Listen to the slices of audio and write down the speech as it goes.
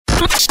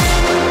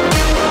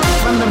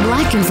From the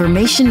Black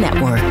Information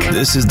Network,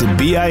 this is the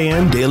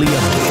BIN Daily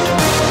Update.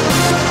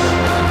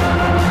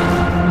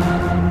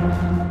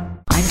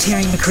 I'm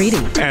Terry McCready.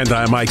 And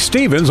I'm Mike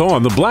Stevens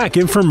on the Black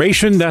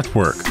Information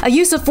Network. A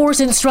use of force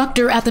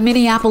instructor at the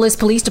Minneapolis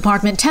Police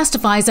Department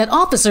testifies that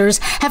officers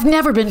have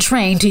never been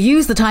trained to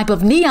use the type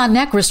of neon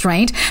neck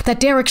restraint that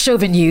Derek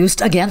Chauvin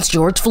used against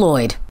George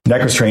Floyd.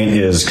 Neck restraint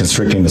is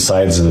constricting the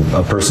sides of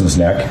a person's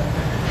neck,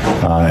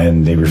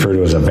 and they refer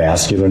to it as a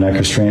vascular neck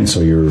restraint,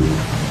 so you're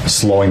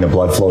slowing the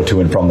blood flow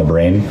to and from the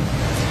brain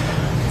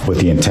with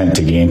the intent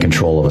to gain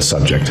control of a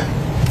subject.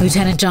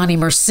 Lieutenant Johnny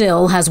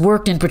Mersil has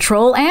worked in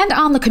patrol and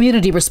on the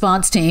community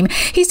response team.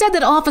 He said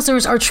that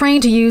officers are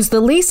trained to use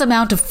the least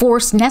amount of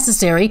force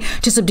necessary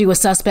to subdue a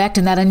suspect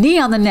and that a knee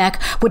on the neck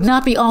would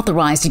not be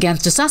authorized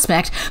against a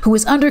suspect who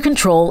is under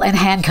control and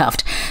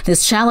handcuffed.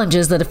 This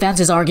challenges the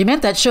defense's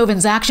argument that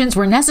Chauvin's actions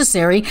were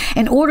necessary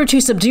in order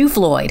to subdue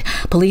Floyd.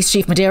 Police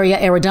Chief Madaria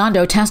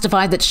Arredondo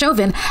testified that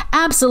Chauvin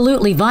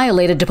absolutely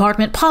violated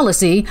department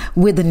policy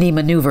with the knee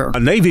maneuver. A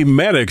Navy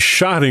medic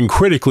shot and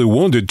critically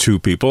wounded two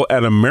people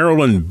at a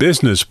Maryland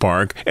business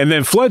park and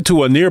then fled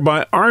to a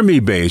nearby Army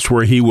base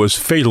where he was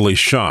fatally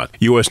shot.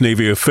 U.S.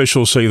 Navy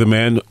officials say the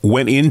man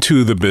went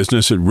into the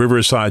business at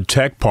Riverside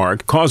Tech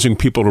Park, causing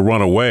people to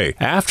run away.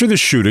 After the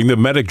shooting, the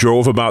medic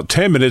drove about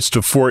 10 minutes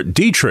to Fort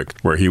Detrick,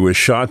 where he was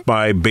shot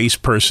by base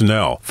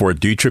personnel. Fort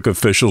Detrick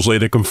officials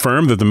later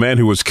confirmed that the man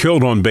who was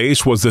killed on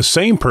base was the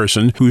same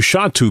person who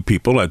shot two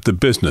people at the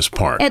business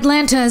park.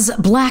 Atlanta's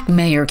Black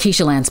Mayor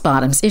Keisha Lance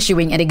Bottoms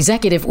issuing an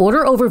executive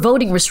order over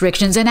voting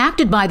restrictions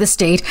enacted by the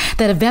state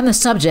that have been the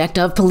subject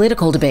of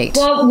political debate.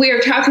 Well, we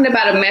are talking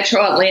about a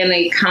metro Atlanta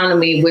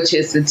economy, which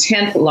is the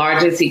 10th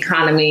largest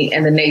economy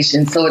in the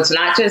nation. So it's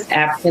not just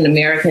African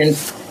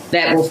Americans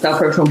that will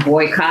suffer from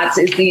boycotts,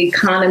 it's the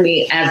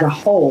economy as a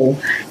whole.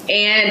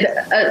 And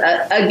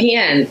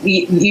again,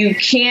 you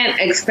can't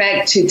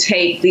expect to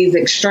take these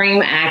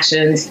extreme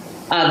actions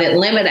that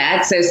limit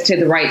access to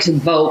the right to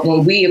vote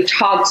when we have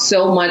talked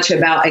so much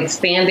about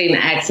expanding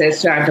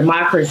access to our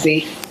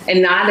democracy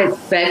and not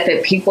expect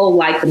that people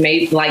like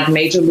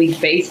Major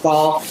League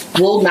Baseball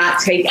will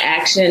not take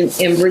action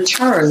in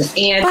return.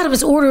 And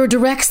Bottoms' order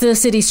directs the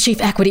city's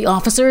chief equity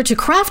officer to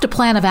craft a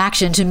plan of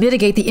action to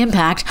mitigate the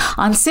impact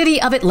on City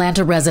of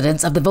Atlanta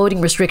residents of the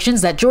voting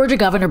restrictions that Georgia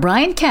Governor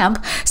Brian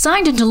Kemp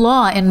signed into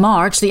law in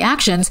March. The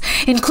actions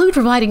include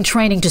providing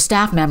training to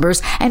staff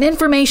members and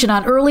information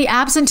on early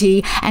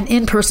absentee and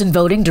in-person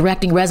voting,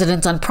 directing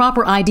residents on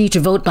proper ID to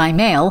vote by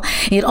mail.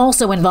 It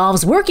also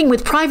involves working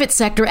with private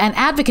sector and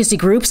advocacy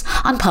groups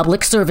on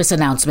public service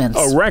announcements.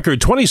 A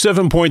record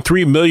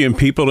 27.3 million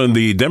people in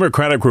the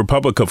Democratic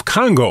Republic of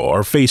Congo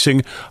are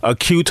facing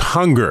acute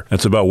hunger.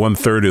 That's about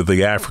 1/3 of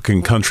the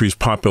African country's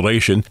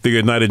population. The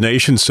United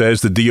Nations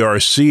says the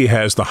DRC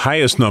has the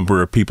highest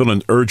number of people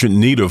in urgent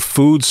need of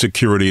food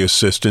security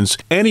assistance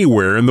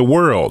anywhere in the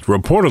world.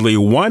 Reportedly,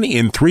 1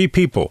 in 3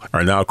 people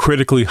are now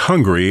critically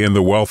hungry in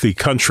the wealthy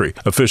country.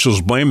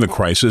 Officials blame the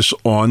crisis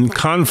on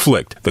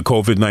conflict, the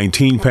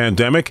COVID-19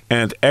 pandemic,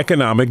 and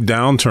economic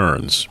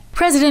downturns.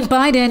 President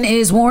Biden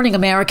is warning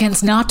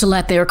Americans not to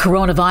let their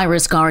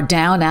coronavirus guard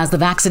down as the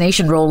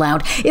vaccination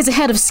rollout is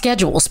ahead of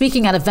schedule.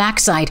 Speaking at a vac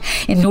site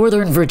in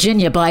Northern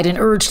Virginia, Biden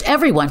urged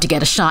everyone to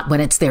get a shot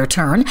when it's their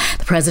turn.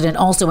 The president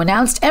also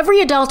announced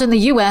every adult in the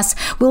U.S.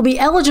 will be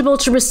eligible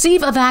to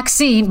receive a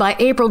vaccine by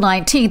April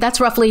 19th. That's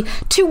roughly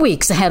 2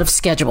 weeks ahead of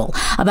schedule.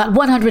 About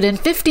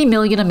 150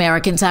 million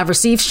Americans have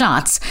received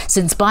shots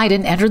since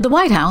Biden entered the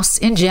White House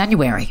in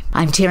January.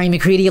 I'm Terry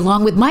McCready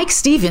along with Mike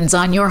Stevens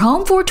on your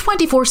home for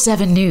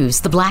 24/7 News.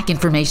 The Black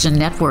Information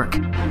Network.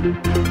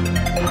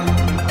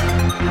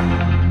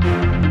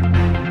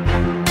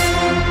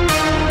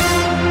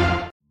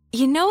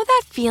 You know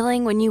that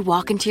feeling when you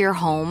walk into your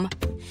home,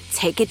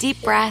 take a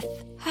deep breath,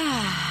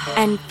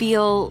 and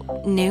feel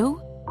new?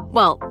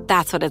 Well,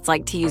 that's what it's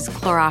like to use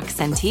Clorox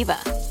Scentiva.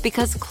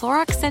 Because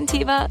Clorox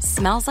Scentiva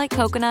smells like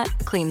coconut,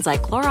 cleans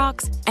like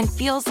Clorox, and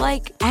feels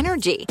like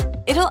energy.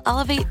 It'll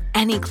elevate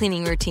any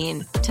cleaning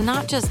routine to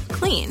not just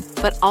clean,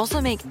 but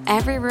also make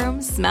every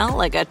room smell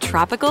like a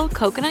tropical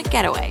coconut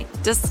getaway.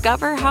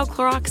 Discover how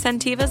Clorox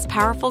Scentiva's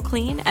powerful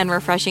clean and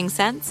refreshing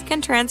scents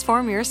can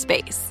transform your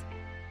space.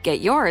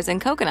 Get yours in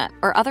coconut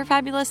or other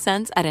fabulous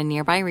scents at a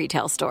nearby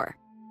retail store.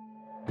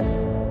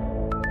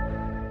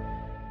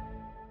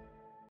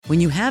 When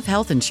you have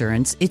health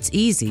insurance, it's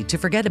easy to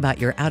forget about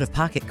your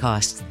out-of-pocket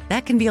costs.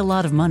 That can be a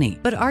lot of money.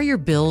 But are your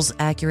bills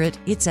accurate?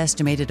 It's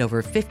estimated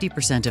over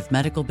 50% of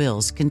medical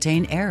bills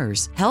contain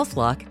errors.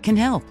 HealthLock can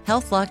help.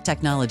 HealthLock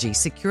technology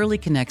securely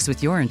connects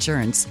with your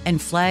insurance and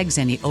flags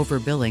any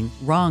overbilling,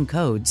 wrong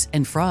codes,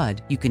 and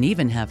fraud. You can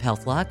even have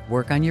HealthLock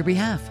work on your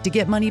behalf to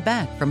get money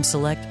back from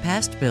select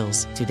past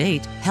bills. To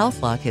date,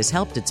 HealthLock has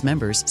helped its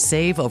members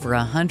save over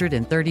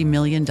 $130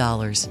 million.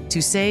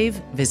 To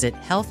save, visit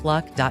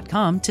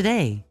healthlock.com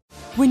today.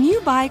 When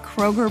you buy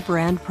Kroger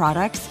brand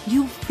products,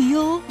 you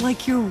feel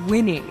like you're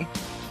winning.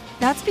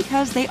 That's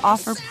because they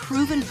offer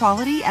proven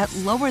quality at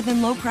lower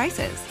than low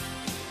prices.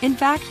 In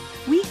fact,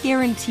 we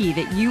guarantee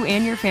that you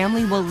and your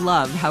family will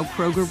love how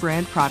Kroger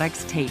brand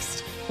products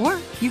taste, or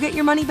you get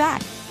your money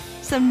back.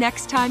 So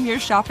next time you're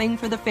shopping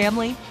for the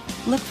family,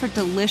 look for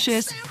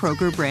delicious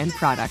Kroger brand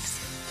products,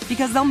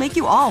 because they'll make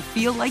you all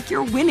feel like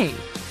you're winning.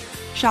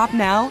 Shop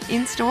now,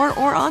 in-store,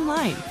 or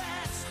online.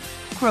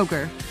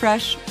 Kroger,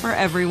 fresh for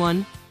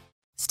everyone.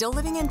 Still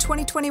living in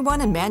 2021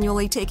 and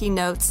manually taking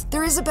notes?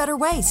 There is a better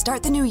way.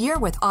 Start the new year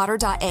with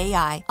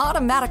Otter.ai.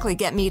 Automatically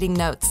get meeting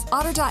notes.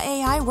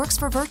 Otter.ai works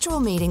for virtual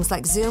meetings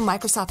like Zoom,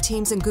 Microsoft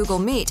Teams, and Google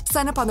Meet.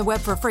 Sign up on the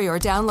web for free or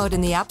download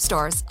in the app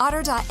stores.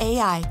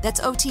 Otter.ai.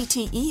 That's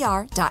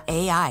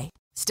OTTER.ai.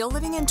 Still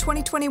living in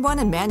 2021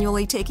 and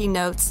manually taking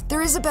notes?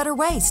 There is a better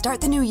way.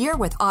 Start the new year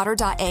with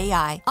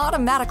Otter.ai.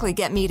 Automatically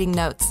get meeting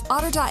notes.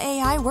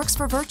 Otter.ai works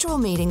for virtual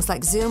meetings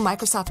like Zoom,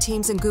 Microsoft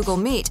Teams, and Google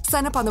Meet.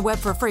 Sign up on the web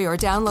for free or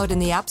download in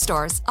the app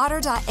stores.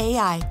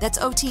 Otter.ai. That's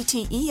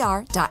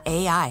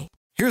OTTER.ai.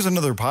 Here's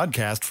another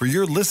podcast for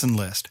your listen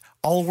list.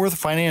 Allworth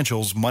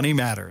Financial's Money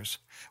Matters.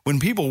 When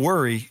people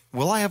worry,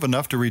 will I have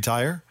enough to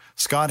retire?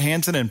 Scott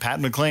Hansen and Pat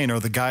McClain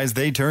are the guys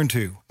they turn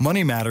to.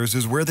 Money Matters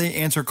is where they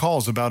answer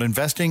calls about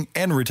investing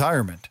and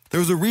retirement.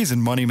 There's a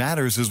reason Money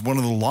Matters is one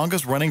of the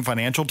longest-running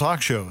financial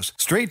talk shows.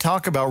 Straight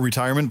talk about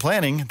retirement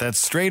planning that's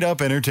straight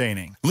up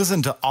entertaining.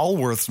 Listen to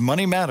Allworth's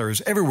Money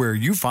Matters everywhere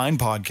you find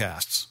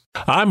podcasts.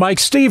 I'm Mike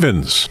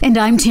Stevens. And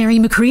I'm Terry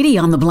McCready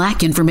on the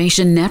Black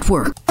Information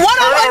Network.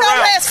 What am I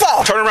no rest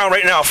for? Turn around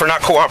right now for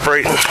not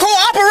cooperating.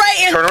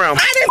 Cooperating? Turn around.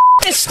 I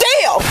didn't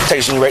steal.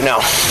 Tasing you right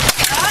now.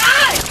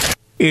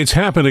 It's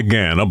happened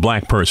again. A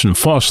black person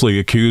falsely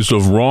accused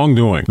of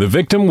wrongdoing. The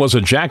victim was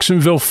a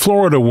Jacksonville,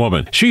 Florida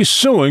woman. She's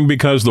suing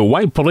because the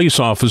white police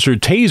officer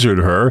tasered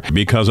her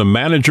because a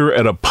manager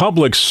at a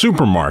Publix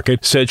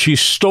supermarket said she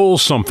stole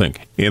something.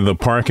 In the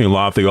parking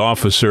lot, the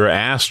officer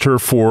asked her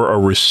for a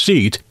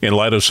receipt. In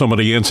light of some of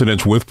the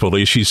incidents with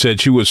police, she said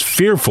she was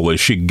fearful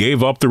if she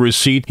gave up the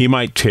receipt, he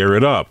might tear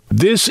it up.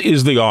 This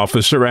is the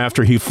officer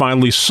after he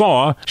finally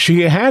saw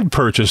she had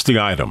purchased the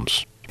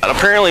items.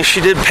 Apparently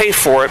she did pay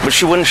for it, but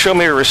she wouldn't show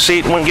me her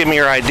receipt and wouldn't give me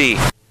her ID.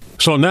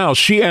 So now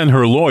she and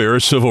her lawyer,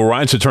 civil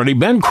rights attorney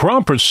Ben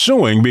Crump, are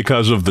suing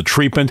because of the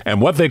treatment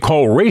and what they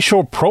call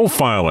racial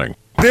profiling.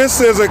 This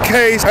is a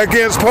case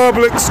against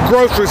Publix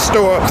grocery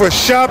store for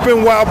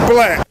shopping while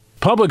black.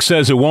 Publix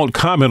says it won't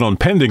comment on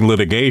pending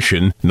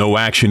litigation. No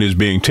action is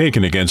being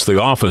taken against the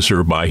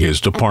officer by his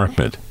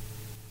department.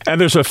 And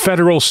there's a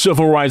federal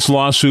civil rights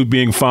lawsuit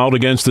being filed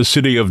against the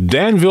city of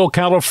Danville,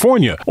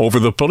 California, over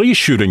the police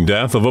shooting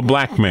death of a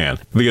black man.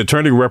 The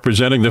attorney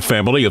representing the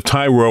family of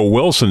Tyrell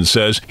Wilson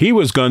says he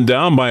was gunned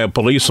down by a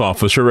police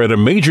officer at a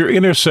major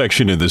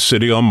intersection in the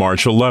city on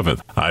March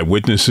 11th.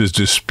 Eyewitnesses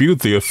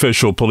dispute the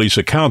official police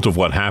account of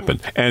what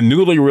happened, and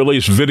newly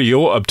released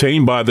video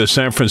obtained by the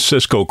San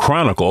Francisco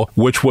Chronicle,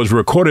 which was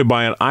recorded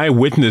by an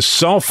eyewitness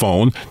cell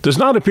phone, does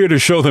not appear to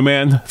show the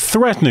man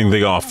threatening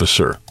the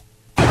officer.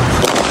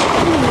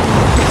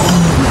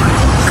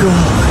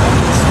 God.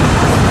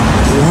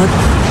 What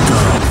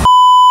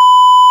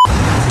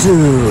the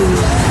dude?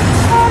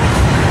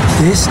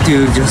 This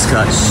dude just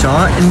got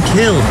shot and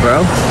killed,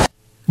 bro.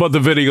 But the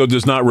video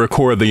does not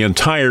record the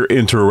entire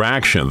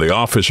interaction. The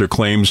officer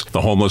claims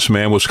the homeless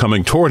man was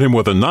coming toward him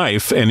with a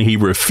knife and he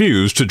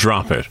refused to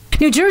drop it.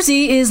 New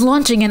Jersey is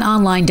launching an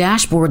online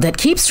dashboard that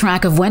keeps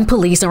track of when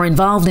police are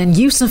involved in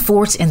use of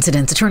force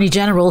incidents. Attorney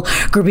General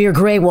Gurbir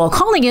Grewal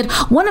calling it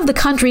one of the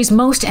country's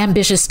most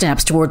ambitious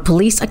steps toward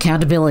police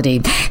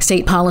accountability.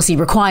 State policy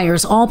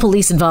requires all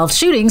police-involved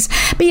shootings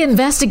be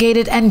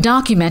investigated and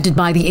documented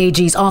by the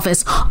AG's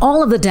office.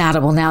 All of the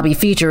data will now be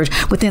featured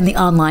within the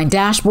online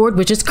dashboard,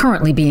 which is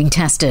currently being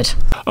tested.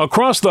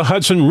 Across the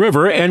Hudson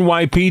River,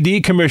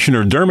 NYPD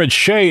Commissioner Dermot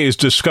Shea is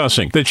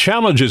discussing the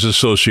challenges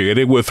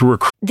associated with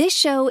This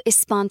show is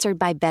sponsored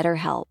by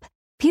BetterHelp.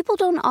 People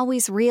don't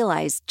always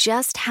realize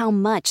just how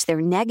much their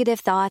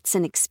negative thoughts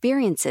and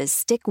experiences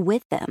stick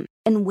with them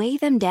and weigh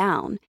them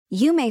down.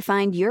 You may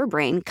find your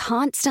brain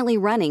constantly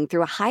running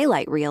through a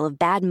highlight reel of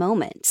bad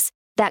moments.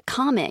 That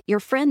comment your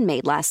friend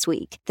made last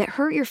week that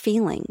hurt your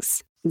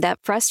feelings. That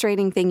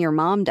frustrating thing your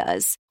mom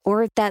does.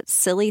 Or that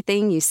silly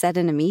thing you said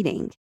in a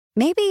meeting.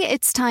 Maybe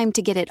it's time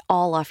to get it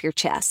all off your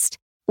chest.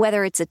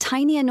 Whether it's a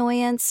tiny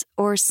annoyance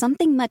or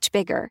something much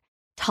bigger,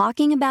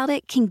 talking about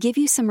it can give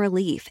you some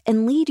relief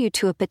and lead you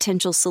to a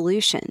potential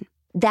solution.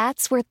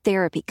 That's where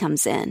therapy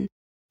comes in.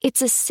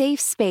 It's a safe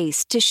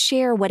space to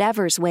share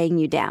whatever's weighing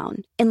you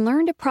down and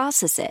learn to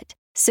process it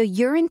so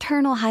your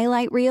internal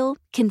highlight reel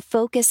can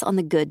focus on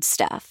the good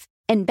stuff.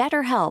 And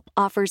BetterHelp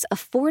offers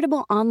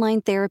affordable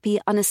online therapy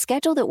on a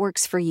schedule that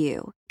works for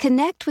you.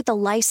 Connect with a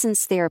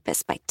licensed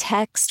therapist by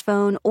text,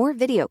 phone, or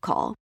video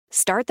call.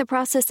 Start the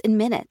process in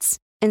minutes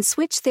and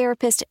switch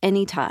therapist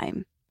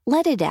anytime.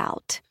 Let it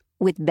out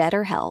with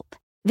BetterHelp.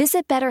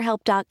 Visit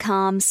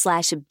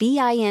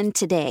BetterHelp.com/BIN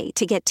today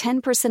to get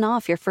 10%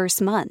 off your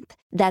first month.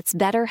 That's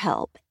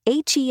BetterHelp,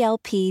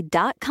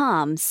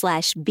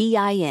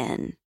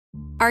 HELP.com/BIN.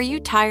 Are you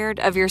tired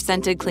of your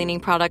scented cleaning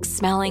products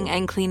smelling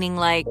and cleaning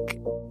like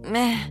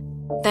meh?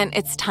 Then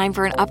it's time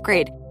for an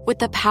upgrade with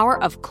the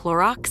power of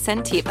Clorox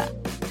Scentiva.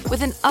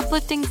 With an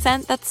uplifting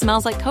scent that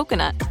smells like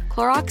coconut,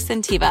 Clorox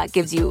Scentiva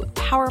gives you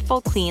powerful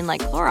clean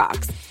like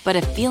Clorox, but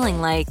a feeling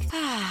like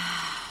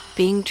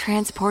being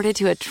transported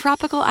to a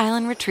tropical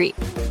island retreat.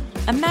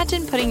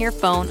 Imagine putting your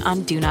phone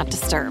on Do Not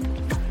Disturb,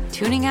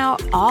 tuning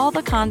out all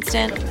the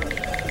constant,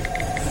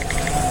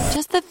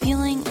 just the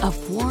feeling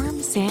of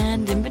warm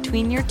sand in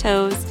between your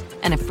toes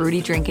and a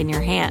fruity drink in your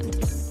hand.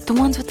 The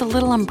ones with the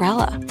little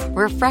umbrella.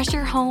 Refresh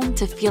your home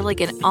to feel like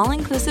an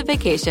all-inclusive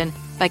vacation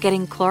by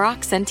getting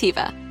Clorox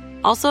Scentiva.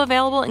 Also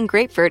available in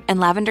grapefruit and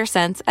lavender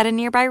scents at a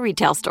nearby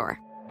retail store.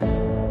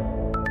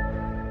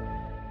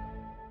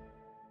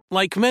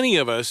 Like many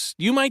of us,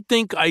 you might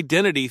think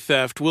identity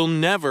theft will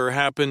never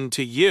happen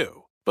to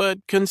you. But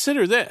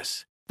consider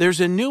this.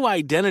 There's a new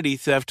identity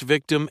theft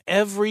victim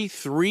every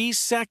 3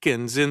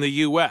 seconds in the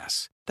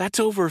U.S. That's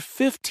over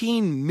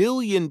 15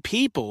 million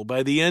people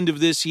by the end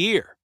of this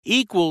year,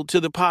 equal to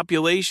the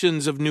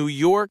populations of New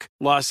York,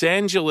 Los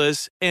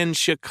Angeles, and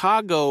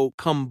Chicago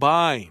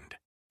combined.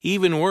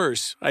 Even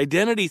worse,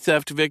 identity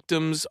theft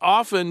victims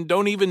often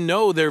don't even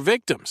know they're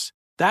victims.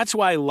 That's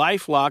why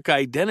LifeLock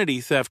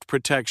Identity Theft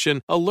Protection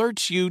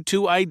alerts you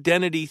to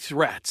identity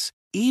threats,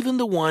 even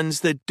the ones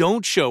that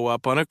don't show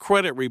up on a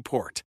credit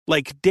report,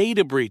 like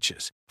data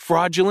breaches,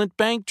 fraudulent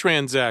bank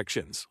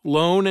transactions,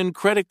 loan and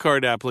credit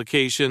card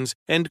applications,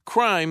 and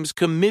crimes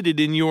committed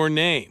in your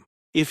name.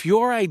 If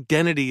your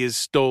identity is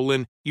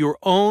stolen, your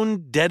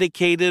own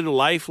dedicated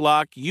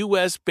LifeLock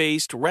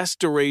U.S.-based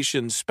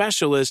restoration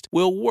specialist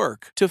will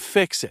work to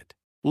fix it.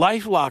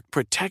 LifeLock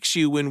protects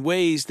you in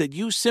ways that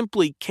you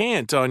simply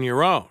can't on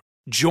your own.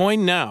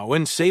 Join now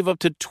and save up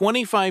to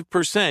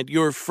 25%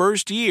 your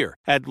first year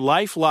at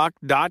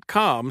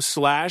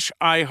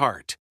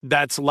LifeLock.com/iHeart.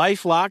 That's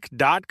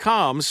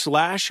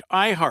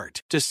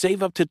LifeLock.com/iHeart to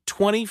save up to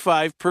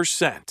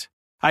 25%.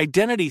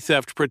 Identity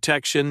theft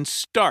protection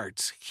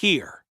starts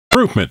here.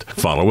 Improvement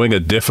following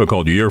a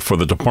difficult year for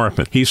the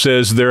department. He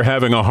says they're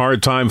having a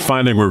hard time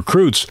finding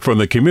recruits from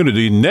the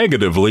community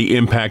negatively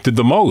impacted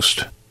the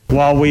most.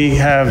 While we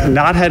have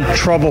not had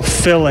trouble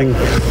filling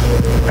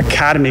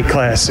academy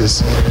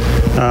classes,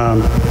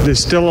 there's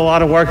still a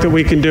lot of work that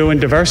we can do in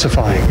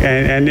diversifying,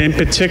 and in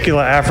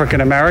particular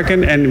African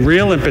American, and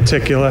in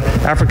particular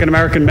African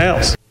American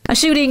males. A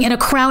shooting in a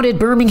crowded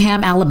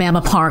Birmingham, Alabama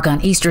park on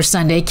Easter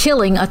Sunday,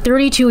 killing a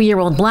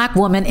 32-year-old black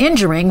woman,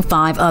 injuring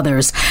 5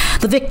 others.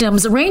 The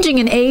victims ranging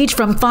in age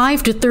from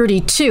 5 to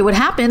 32. It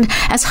happened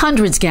as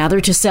hundreds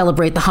gathered to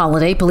celebrate the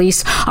holiday.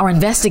 Police are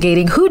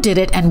investigating who did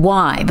it and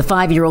why. The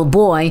 5-year-old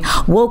boy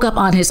woke up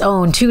on his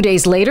own 2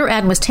 days later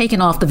and was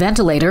taken off the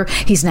ventilator.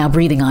 He's now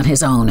breathing on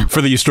his own.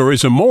 For these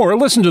stories and more,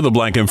 listen to the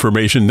Black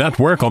Information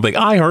Network on the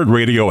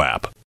iHeartRadio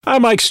app.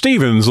 I'm Mike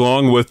Stevens,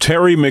 along with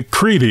Terry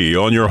McCready,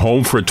 on your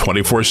home for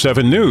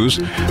 24/7 News,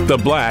 the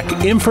Black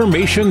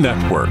Information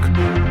Network.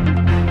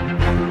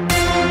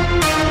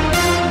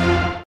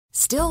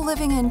 Still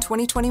living in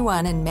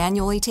 2021 and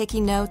manually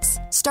taking notes?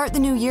 Start the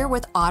new year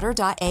with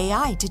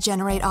Otter.ai to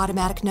generate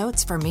automatic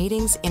notes for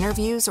meetings,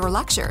 interviews, or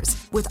lectures.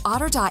 With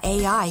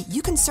Otter.ai,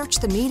 you can search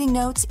the meeting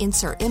notes,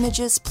 insert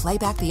images, play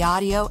back the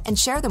audio, and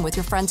share them with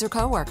your friends or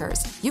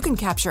coworkers. You can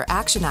capture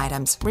action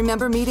items,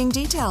 remember meeting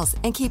details,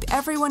 and keep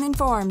everyone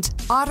informed.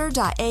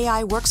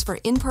 Otter.ai works for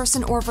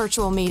in-person or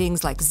virtual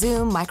meetings like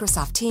Zoom,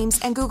 Microsoft Teams,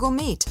 and Google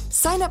Meet.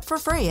 Sign up for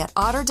free at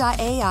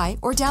Otter.ai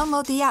or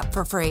download the app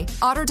for free.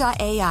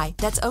 Otter.ai,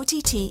 that's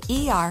OTTER.ai.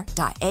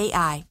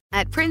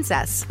 At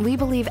Princess, we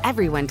believe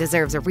everyone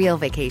deserves a real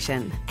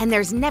vacation. And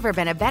there's never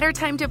been a better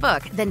time to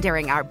book than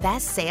during our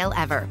best sale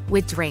ever.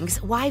 With drinks,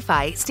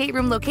 Wi-Fi,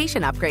 stateroom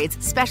location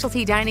upgrades,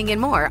 specialty dining, and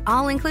more,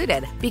 all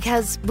included.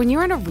 Because when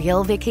you're on a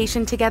real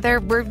vacation together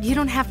where you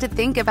don't have to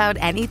think about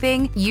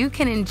anything, you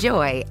can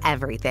enjoy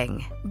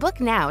everything. Book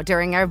now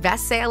during our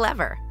best sale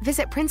ever.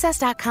 Visit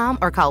princess.com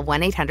or call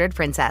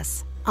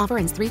 1-800-PRINCESS. Offer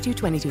ends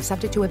 3/2/22,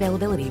 subject to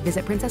availability.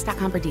 Visit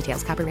princess.com for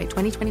details. Copyright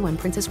 2021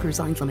 Princess Cruise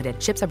Lines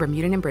Limited. Ships are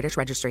Bermudan and British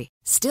Registry.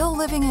 Still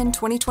living in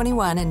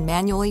 2021 and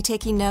manually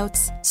taking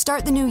notes?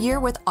 Start the new year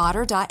with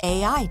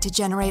Otter.ai to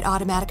generate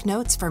automatic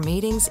notes for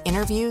meetings,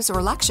 interviews,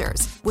 or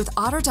lectures. With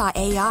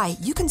Otter.ai,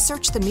 you can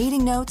search the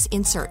meeting notes,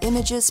 insert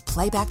images,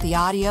 play back the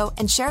audio,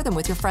 and share them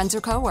with your friends or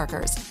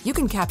coworkers. You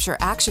can capture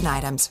action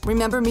items,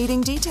 remember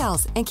meeting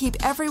details, and keep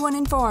everyone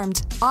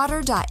informed.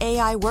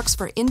 Otter.ai works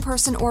for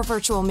in-person or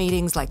virtual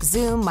meetings like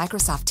Zoom,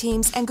 Microsoft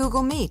Teams, and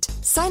Google Meet.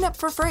 Sign up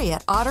for free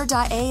at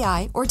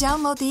Otter.ai or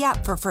download the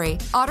app for free.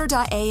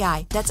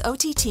 Otter.ai, that's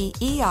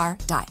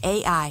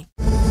OTTER.ai.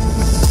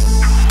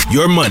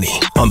 Your money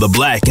on the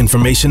Black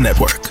Information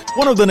Network.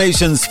 One of the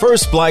nation's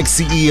first black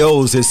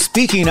CEOs is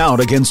speaking out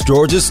against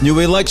Georgia's new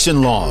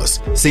election laws.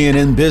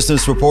 CNN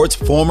Business reports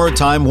former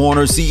Time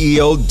Warner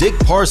CEO Dick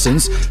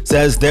Parsons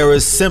says there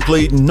is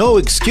simply no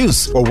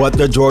excuse for what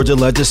the Georgia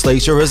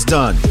legislature has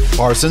done.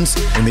 Parsons,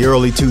 in the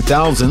early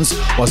 2000s,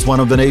 was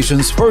one of the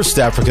nation's first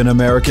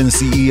African-American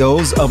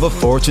CEOs of a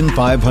Fortune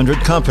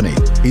 500 company.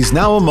 He's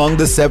now among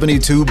the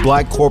 72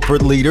 black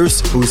corporate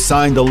leaders who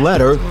signed a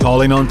letter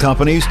calling on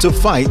companies to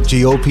fight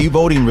GOP GOP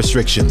voting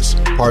restrictions.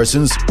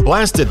 Parsons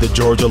blasted the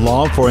Georgia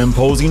law for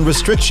imposing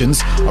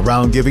restrictions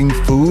around giving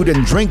food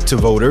and drink to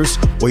voters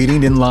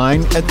waiting in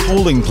line at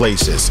polling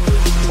places.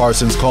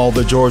 Parsons called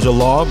the Georgia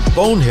law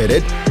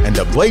boneheaded and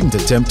a blatant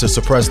attempt to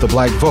suppress the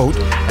black vote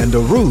and a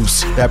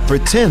ruse that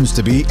pretends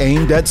to be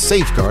aimed at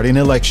safeguarding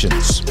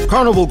elections.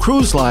 Carnival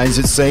Cruise Lines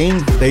is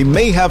saying they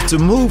may have to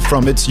move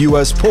from its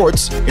U.S.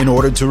 ports in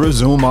order to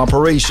resume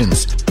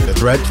operations. The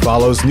threat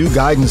follows new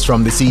guidance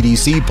from the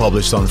CDC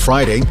published on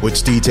Friday,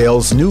 which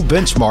details new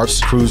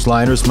benchmarks cruise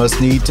liners must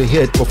need to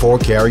hit before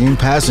carrying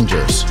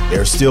passengers.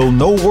 There's still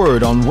no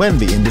word on when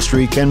the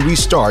industry can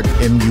restart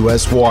in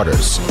U.S.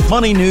 waters.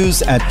 Money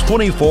news at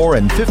 24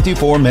 and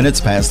 54 minutes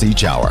past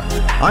each hour.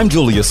 I'm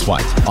Julius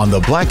White on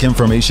the Black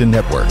Information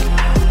Network.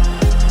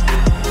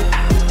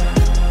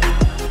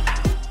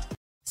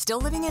 Still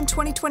living in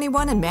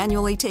 2021 and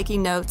manually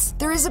taking notes?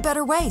 There is a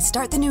better way.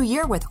 Start the new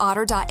year with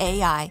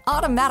Otter.ai.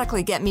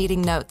 Automatically get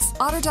meeting notes.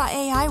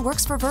 Otter.ai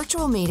works for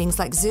virtual meetings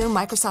like Zoom,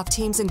 Microsoft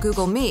Teams, and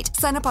Google Meet.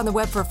 Sign up on the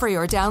web for free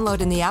or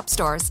download in the app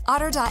stores.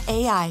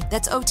 Otter.ai.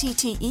 That's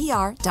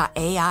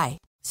OTTER.ai.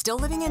 Still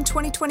living in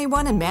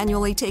 2021 and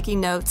manually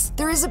taking notes?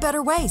 There is a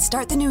better way.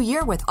 Start the new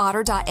year with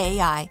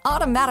Otter.ai.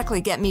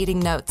 Automatically get meeting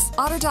notes.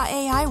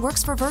 Otter.ai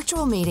works for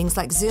virtual meetings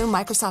like Zoom,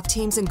 Microsoft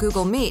Teams, and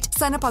Google Meet.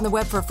 Sign up on the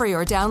web for free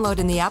or download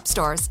in the app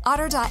stores.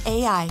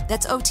 Otter.ai.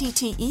 That's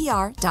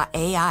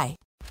OTTER.ai.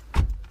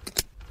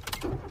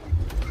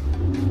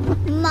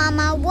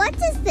 Mama, what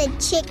does the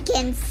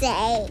chicken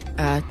say?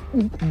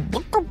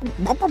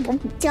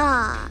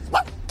 Dog.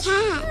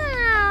 Cat.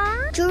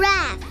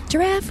 Giraffe.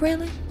 Giraffe,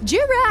 really?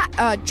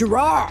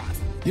 Giraffe.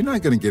 You're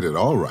not going to get it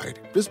all right.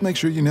 Just make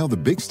sure you nail the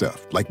big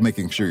stuff, like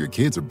making sure your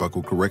kids are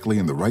buckled correctly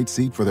in the right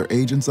seat for their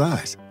age and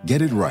size.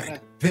 Get it right.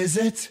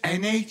 Visit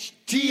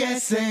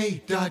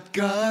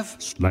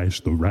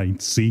NHTSA.gov/the right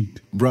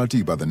seat. Brought to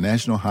you by the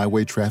National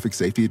Highway Traffic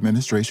Safety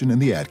Administration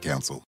and the Ad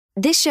Council.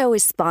 This show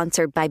is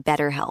sponsored by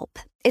BetterHelp.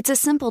 It's a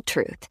simple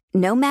truth.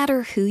 No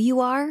matter who you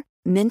are,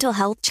 mental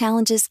health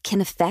challenges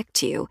can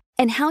affect you,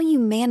 and how you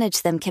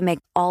manage them can make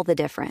all the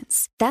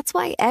difference. That's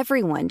why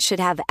everyone should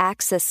have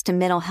access to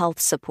mental health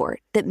support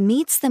that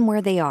meets them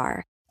where they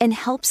are and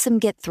helps them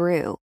get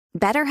through.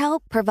 BetterHelp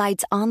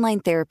provides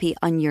online therapy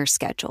on your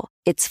schedule.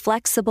 It's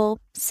flexible,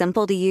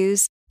 simple to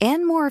use,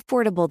 and more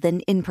affordable than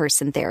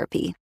in-person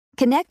therapy.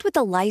 Connect with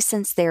a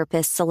licensed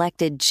therapist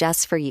selected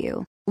just for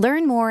you.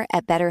 Learn more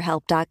at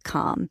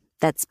BetterHelp.com.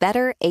 That's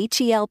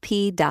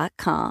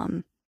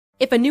BetterHelp.com.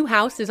 If a new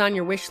house is on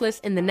your wish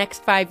list in the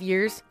next 5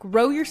 years,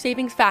 grow your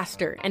savings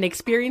faster and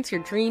experience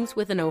your dreams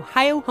with an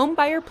Ohio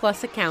Homebuyer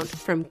Plus account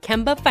from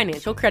Kemba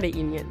Financial Credit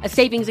Union. A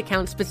savings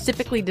account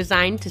specifically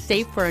designed to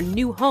save for a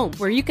new home,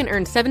 where you can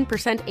earn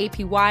 7%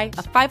 APY,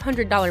 a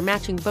 $500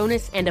 matching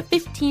bonus, and a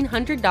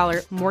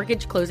 $1,500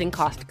 mortgage closing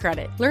cost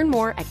credit. Learn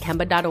more at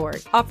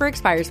Kemba.org. Offer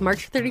expires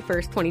March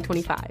 31st,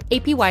 2025.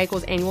 APY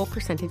equals annual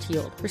percentage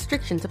yield.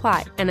 Restrictions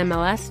apply.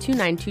 NMLS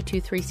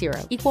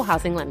 292230. Equal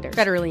housing lender.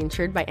 Federally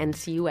insured by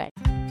NCUA.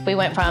 We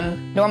went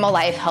from normal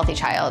life, healthy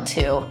child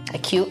to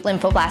acute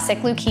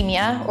lymphoblastic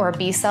leukemia, or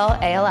B-cell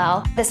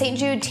ALL. The St.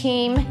 Jude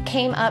team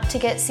came up to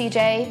get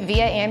CJ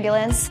via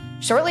ambulance.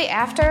 Shortly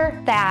after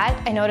that,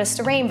 I noticed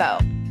a rainbow.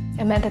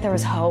 It meant that there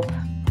was hope.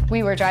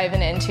 We were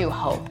driving into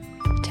hope.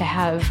 To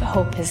have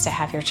hope is to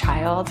have your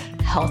child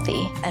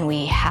healthy, and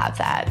we have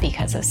that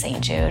because of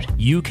St. Jude.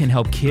 You can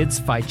help kids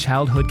fight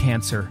childhood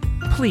cancer.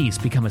 Please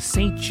become a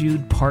St.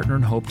 Jude Partner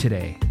in Hope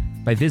today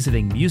by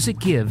visiting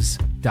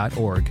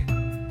musicgives.org.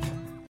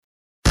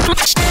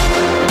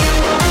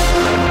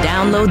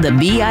 Download the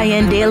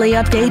BIN Daily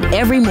Update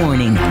every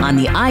morning on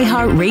the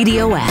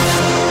iHeartRadio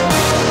app.